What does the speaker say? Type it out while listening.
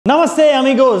Namaste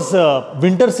amigos,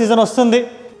 winter season వస్తుంది.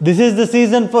 This is the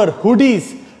season for hoodies,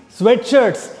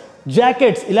 sweatshirts,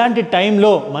 jackets. ఇలాంటి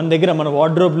టైంలో మన దగ్గర మన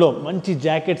వార్డ్రోబ్లో మంచి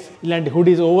జాకెట్స్, ఇలాంటి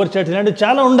హుడీస్, ఓవర్ షర్ట్స్ ఇలాంటివి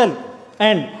చాలా ఉండాలి.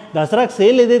 అండ్ దసరా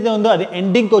సేల్ ఏదైతే ఉందో అది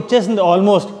ఎండింగ్కి వచ్చేసింది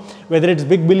almost. Whether it's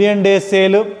big billion days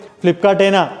sale, Flipkart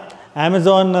అయినా,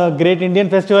 అమెజాన్ గ్రేట్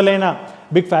ఇండియన్ ఫెస్టివల్ అయినా,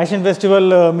 బిగ్ ఫ్యాషన్ ఫెస్టివల్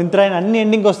మింత్రా అయినా అన్ని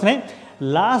ఎండింగ్కి వస్తున్నాయి.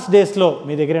 లాస్ట్ డేస్లో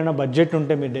మీ దగ్గర ఏమైనా బడ్జెట్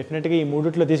ఉంటే మీరు డెఫినెట్గా ఈ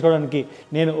మూడిట్లో తీసుకోవడానికి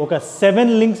నేను ఒక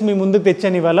 7 లింక్స్ మీ ముందుకు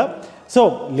తెచ్చాను ఇవాళ. సో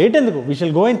లేట్ ఎందుకు, we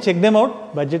shall go and check them out.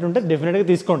 Budget ఉంటే డెఫినెట్గా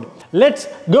తీసుకోండి. Let's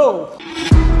go.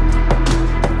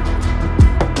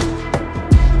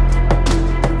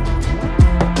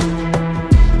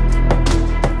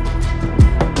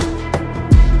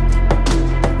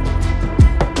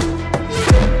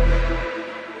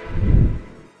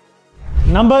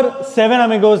 Number 7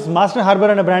 Amigos, master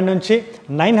harbour అనే బ్రాండ్ నుంచి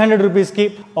 900 రూపీస్కి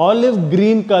olive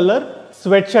green colour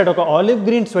sweat shirt. ఒక ఆలివ్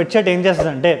గ్రీన్ స్వెట్ షర్ట్ ఏం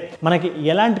చేస్తుందంటే మనకి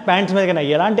ఎలాంటి ప్యాంట్స్ మీదకైనా,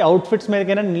 ఎలాంటి అవుట్ఫిట్స్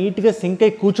మీదకైనా నీట్గా సింక్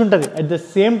అయి కూర్చుంటుంది. అట్ ద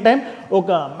సేమ్ టైం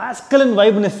ఒక మాస్కులిన్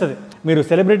వైబ్ని ఇస్తుంది. మీరు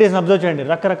సెలబ్రిటీస్ని అబ్జర్వ్ చేయండి,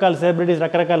 రకరకాల సెలబ్రిటీస్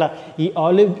రకరకాల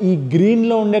ఈ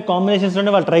గ్రీన్లో ఉండే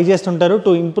కాంబినేషన్స్లోనే వాళ్ళు ట్రై చేస్తుంటారు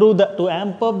to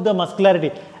amp up the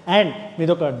మస్కులారిటీ. And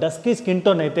మీది ఒక డస్కీ స్కిన్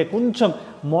టోన్ అయితే, కొంచెం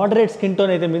మోడరేట్ స్కిన్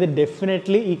టోన్ అయితే మీద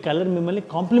డెఫినెట్లీ ఈ కలర్ మిమ్మల్ని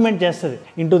కాంప్లిమెంట్ చేస్తుంది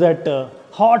into that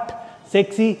hot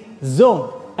sexy zone.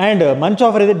 And మంచి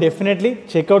ఆఫర్ అయితే డెఫినెట్లీ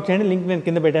చెక్అవుట్ చేయండి. లింక్ నేను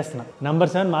కింద పెట్టేస్తున్నాను. నంబర్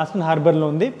 7 మాస్టర్ హార్బర్లో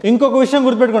ఉంది. ఇంకొక విషయం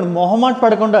గుర్తుపెట్టుకోండి, మొహమాట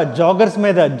పడకుండా జాగర్స్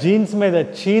మీద, జీన్స్ మీద,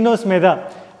 చీనోస్ మీద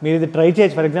మీరు ఇది ట్రై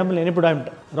చేయొచ్చు. ఫర్ ఎగ్జాంపుల్ నేను ఇప్పుడు I'm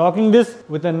rocking this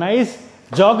with a nice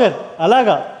jogger.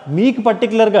 అలాగా మీకు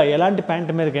పర్టికులర్గా ఎలాంటి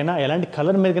ప్యాంట్ మీదకైనా, ఎలాంటి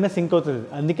కలర్ మీదకైనా సింక్ అవుతుంది.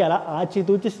 అందుకే అలా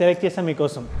ఆచితూచి సెలెక్ట్ చేసాం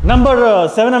మీకోసం. నంబర్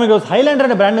 7 అమిగోస్, హైలాండర్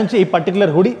అనే బ్రాండ్ నుంచి ఈ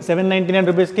పర్టికులర్ హుడీ 799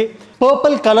 రూపీస్కి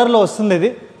పర్పుల్ కలర్లో వస్తుంది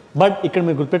ఇది. బట్ ఇక్కడ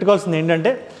మీరు గుర్తుపెట్టుకోవాల్సింది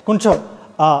ఏంటంటే, కొంచెం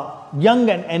young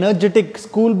and energetic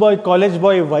school bye, college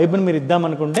bye వైబ్ని మీరు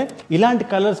ఇద్దామనుకుంటే ఇలాంటి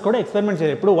కలర్స్ కూడా ఎక్స్పెరిమెంట్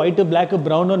చేయాలి. ఎప్పుడు వైట్, బ్లాక్,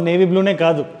 బ్రౌన్, నేవీ బ్లూనే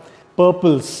కాదు,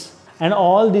 purples and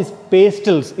all these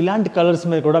pastels, ఇలాంటి కలర్స్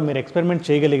మీద కూడా మీరు ఎక్స్పెరిమెంట్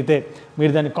చేయగలిగితే,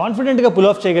 మీరు దాన్ని కాన్ఫిడెంట్గా పుల్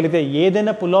ఆఫ్ చేయగలిగితే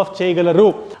ఏదైనా పుల్ ఆఫ్ చేయగలరు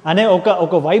అనే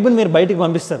ఒక వైబ్ని మీరు బయటికి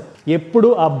పంపిస్తారు. ఎప్పుడు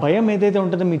ఆ భయం ఏదైతే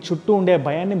ఉంటుందో మీ చుట్టూ ఉండే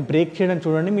భయాన్ని బ్రేక్ చేయడానికి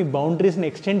చూడండి, మీ బౌండరీస్ని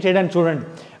ఎక్స్టెండ్ చేయడానికి చూడండి.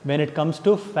 When it comes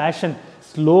to fashion,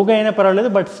 స్లోగా అయినా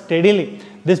పర్వాలేదు but steadily,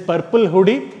 this purple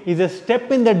hoodie is a step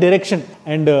in the direction.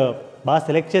 And బాగా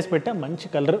సెలెక్ట్ చేసి పెట్టా, మంచి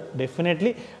కలర్.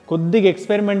 డెఫినెట్లీ కొద్దిగా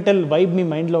ఎక్స్పెరిమెంటల్ వైబ్ మీ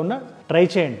మైండ్లో ఉన్న ట్రై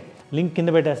చేయండి. లింక్ కింద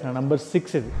పెట్టేస్తున్నా. నంబర్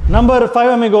 6 ఇది. Number 5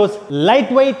 Amigos,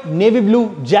 light weight navy blue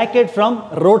jacket from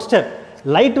roadster.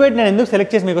 Light weight నేను ఎందుకు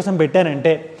సెలెక్ట్ చేసి మీకోసం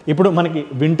పెట్టానంటే, ఇప్పుడు మనకి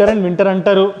వింటర్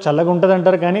అంటారు, చల్లగా ఉంటుంది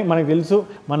అంటారు. కానీ మనకు తెలుసు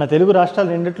మన తెలుగు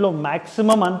రాష్ట్రాలు రెండిట్లో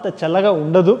మ్యాక్సిమం అంత చల్లగా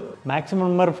ఉండదు. మ్యాక్సిమం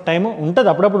నెంబర్ ఆఫ్ టైం ఉంటుంది,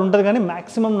 అప్పుడప్పుడు ఉంటుంది, కానీ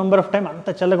మ్యాక్సిమం నెంబర్ ఆఫ్ టైం అంత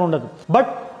చల్లగా ఉండదు.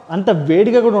 బట్ అంత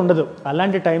వేడిగా కూడా ఉండదు.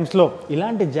 అలాంటి టైమ్స్లో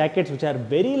ఇలాంటి jackets which are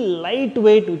very light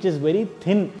weight, which is very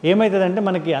thin, ఏమవుతుందంటే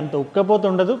మనకి అంత ఉక్కపోతూ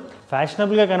ఉండదు,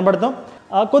 ఫ్యాషనబుల్గా కనబడతాం,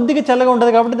 కొద్దిగా చల్లగా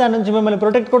ఉంటుంది కాబట్టి దాని నుంచి మిమ్మల్ని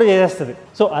ప్రొటెక్ట్ కూడా చేసేస్తుంది.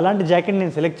 సో అలాంటి జాకెట్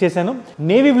నేను సెలెక్ట్ చేశాను.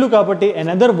 నేవీ బ్లూ కాబట్టి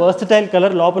అనదర్ వర్సటైల్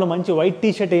కలర్. లోపల మంచి వైట్ టీ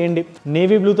షర్ట్ వేయండి,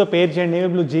 నేవీ బ్లూతో పేర్ చేయండి, నేవీ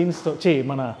బ్లూ జీన్స్తో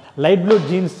మన లైట్ బ్లూ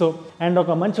జీన్స్తో, అండ్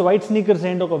ఒక మంచి వైట్ స్నీకర్స్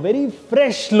వేయండి, ఒక very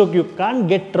fresh look. You can't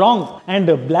get wrong.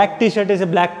 And black T shirt వేసి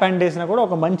బ్లాక్ ప్యాంట్ వేసినా కూడా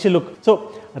ఒక మంచి లుక్. సో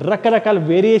రకరకాల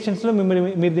వేరియేషన్స్లో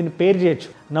మీరు దీన్ని పేర్ చేయొచ్చు.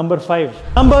 నంబర్ 5.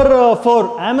 నంబర్ 4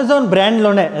 అమెజాన్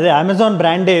బ్రాండ్లోనే, అదే అమెజాన్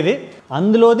బ్రాండే ఇది.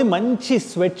 అందులోది మంచి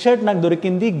స్వెట్ షర్ట్ నాకు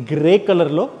దొరికింది గ్రే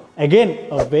కలర్లో. Again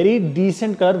very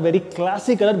decent colour, very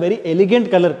classy colour, very elegant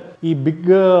colour. ఈ బిగ్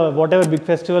బిగ్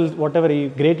ఫెస్టివల్ ఈ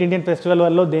గ్రేట్ ఇండియన్ ఫెస్టివల్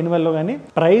వల్ల దేని వల్ల కానీ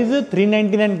ప్రైస్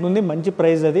 399 ఉంది. మంచి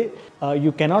ప్రైస్ అది.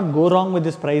 You cannot go wrong with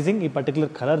this pricing. ఈ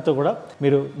పర్టికులర్ కలర్తో కూడా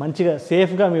మీరు మంచిగా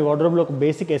సేఫ్గా మీ వార్డ్రోబ్లో ఒక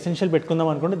బేసిక్ ఎసెన్షియల్ పెట్టుకుందాం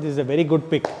అనుకుంటే this is a very good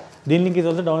pick. దీని link is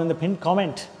also down in the pin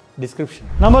comment description.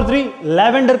 Number 3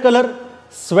 lavender colour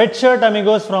sweat shirt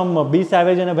Amigos from be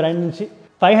Savage అనే బ్రాండ్ నుంచి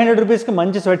 500 రూపీస్కి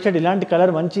మంచి స్వెట్ షర్ట్. ఇలాంటి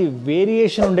కలర్ మంచి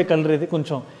వేరియేషన్ ఉండే కలర్ ఇది.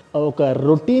 కొంచెం ఒక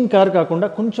రొటీన్ కలర్ కాకుండా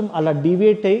కొంచెం అలా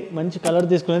డీవియేట్ అయ్యి మంచి కలర్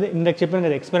తీసుకునేది. ఇందాక చెప్పాను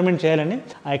కదా ఎక్స్పెరిమెంట్ చేయాలని,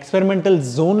 ఆ ఎక్స్పెరిమెంటల్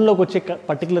జోన్లోకి వచ్చే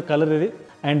పర్టికులర్ కలర్ ఇది.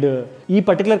 అండ్ ఈ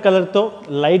పర్టికులర్ కలర్తో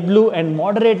light blue and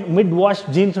moderate mid wash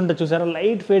jeans ఉంటుంది చూసారా,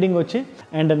 లైట్ ఫేడింగ్ వచ్చి,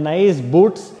 అండ్ నైస్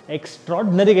బూట్స్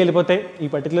ఎక్స్ట్రాడినరీగా వెళ్ళిపోతాయి. ఈ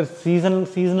పర్టికులర్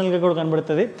సీజనల్గా కూడా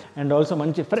కనబడుతుంది. అండ్ ఆల్సో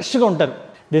మంచి ఫ్రెష్గా ఉంటారు.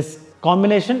 దిస్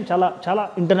కాంబినేషన్ చాలా చాలా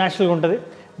ఇంటర్నేషనల్గా ఉంటుంది.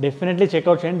 డెఫినెట్లీ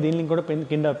చెక్అవుట్ చేయండి. దీని లింక్ కూడా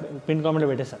కింద పిన్ కామెంట్లో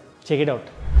పెట్టేసాను, check it out.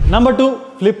 Number 2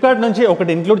 Flipkart నుంచి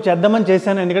ఒకటి ఇంక్లూడ్ చేద్దామని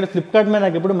చేశాను, ఎందుకంటే ఫ్లిప్కార్ట్ మీద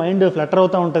నాకు ఎప్పుడు మైండ్ ఫ్లటర్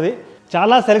అవుతూ ఉంటుంది.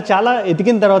 చాలా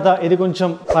ఎతికిన తర్వాత ఇది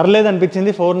కొంచెం పర్లేదు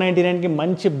అనిపించింది. 499కి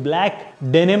మంచి బ్లాక్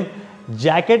డెనిమ్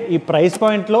జాకెట్ ఈ ప్రైస్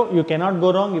పాయింట్లో యూ కెనాట్ గో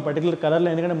రాంగ్ ఈ పర్టికులర్ కలర్లో,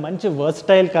 ఎందుకంటే మంచి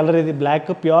వర్స్టైల్ కలర్ ఇది, బ్లాక్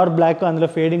ప్యూర్ బ్లాక్, అందులో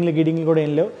ఫేడింగ్లు గిడింగ్లు కూడా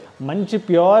ఏం లేవు, మంచి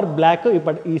ప్యూర్ బ్లాక్.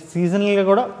 ఈ సీజనల్గా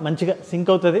కూడా మంచిగా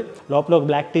సింక్ అవుతుంది. లోపల ఒక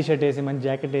బ్లాక్ టీ షర్ట్ వేసి మంచి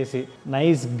జాకెట్ వేసి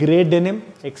nice grey denim,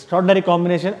 extraordinary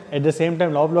combination. At the same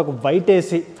time లోపల ఒక వైట్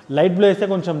వేసి లైట్ బ్లూ వేస్తే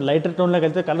కొంచెం లైటర్ టోన్లోకి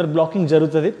వెళ్తే కలర్ బ్లాకింగ్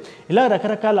జరుగుతుంది. ఇలా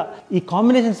రకరకాల ఈ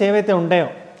కాంబినేషన్స్ ఏవైతే ఉంటాయో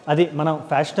అది మనం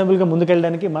ఫ్యాషనబుల్గా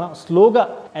ముందుకెళ్ళడానికి మనం స్లోగా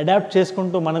అడాప్ట్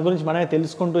చేసుకుంటూ మన గురించి మనమే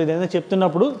తెలుసుకుంటూ ఏదైనా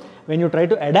చెప్తున్నప్పుడు when you try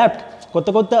to adapt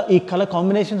కొత్త ఈ కలర్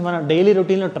కాంబినేషన్స్ మన డైలీ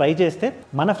రొటీన్లో ట్రై చేస్తే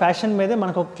మన ఫ్యాషన్ మీదే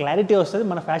మనకు ఒక క్లారిటీ వస్తుంది,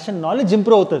 మన ఫ్యాషన్ నాలెడ్జ్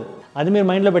ఇంప్రూవ్ అవుతుంది. అది మీరు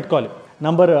మైండ్లో పెట్టుకోవాలి.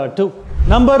 నంబర్ 2.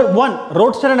 నంబర్ 1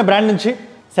 రోడ్స్టర్ అనే బ్రాండ్ నుంచి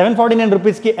 749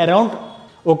 రూపీస్కి అరౌండ్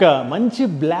ఒక మంచి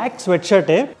బ్లాక్ స్వెట్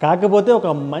షర్టే, కాకపోతే ఒక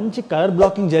మంచి కలర్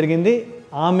బ్లాకింగ్ జరిగింది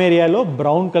ఆమ్ ఏరియాలో,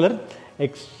 brown colour,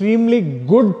 extremely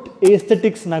good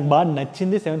aesthetics, నాకు బాగా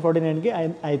నచ్చింది. 749కి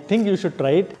I think you should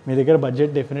try it. మీ దగ్గర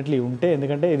బడ్జెట్ డెఫినెట్లీ ఉంటే,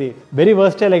 ఎందుకంటే ఇది very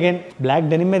versatile. Again black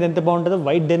denim మీద ఎంత బాగుంటుందో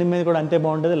వైట్ డెనిమ్ మీద కూడా అంతే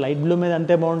బాగుంటుంది, లైట్ బ్లూ మీద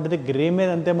అంతే బాగుంటుంది, గ్రే మీద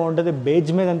అంతే బాగుంటుంది,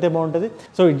 బేజ్ మీద అంతే బాగుంటుంది.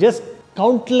 So it just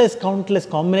countless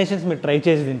combinations మీరు ట్రై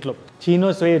చేసి దీంట్లో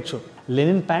చీనోస్ వేయొచ్చు,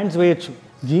 లెనిన్ ప్యాంట్స్ వేయొచ్చు,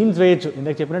 జీన్స్ వేయొచ్చు,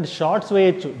 ఇందాక చెప్పినట్టు షార్ట్స్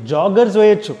వేయొచ్చు, జాగర్స్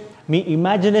వేయొచ్చు. మీ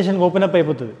ఇమాజినేషన్ ఓపెన్ అప్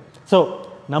అయిపోతుంది. So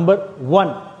number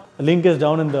 1 link is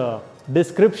down in the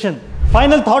description.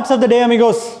 Final thoughts of the day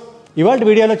Amigos. ఇవాళ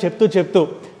వీడియోలో చెప్తూ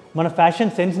మన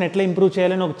ఫ్యాషన్ సెన్స్ని ఎట్లా ఇంప్రూవ్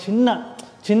చేయాలని ఒక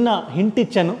చిన్న హింట్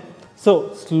ఇచ్చాను. సో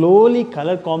స్లోలీ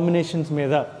కలర్ కాంబినేషన్స్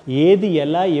మీద ఏది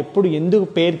ఎలా ఎప్పుడు ఎందుకు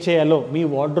పేర్ చేయాలో మీ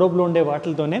వార్డ్రోబ్లో ఉండే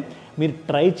వాటితోనే మీరు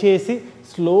ట్రై చేసి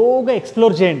స్లోగా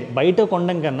ఎక్స్ప్లోర్ చేయండి. బయట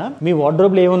కొనడం కన్నా మీ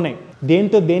వార్డ్రోబ్లో ఏమున్నాయి,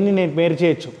 దేన్ని నేను పేర్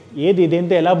చేయొచ్చు, ఏది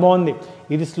దేంతో ఎలా బాగుంది,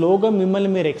 ఇది స్లోగా మిమ్మల్ని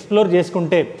మీరు ఎక్స్ప్లోర్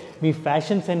చేసుకుంటే మీ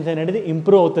ఫ్యాషన్ సెన్స్ అనేది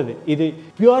ఇంప్రూవ్ అవుతుంది. ఇది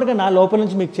ప్యూర్గా నా లోపల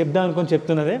నుంచి మీకు చెప్దాం అనుకొని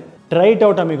చెప్తున్నదే. Try it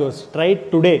out Amigos, try it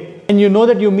today and you know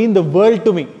that you mean the world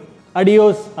to me.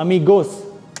 Adios Amigos.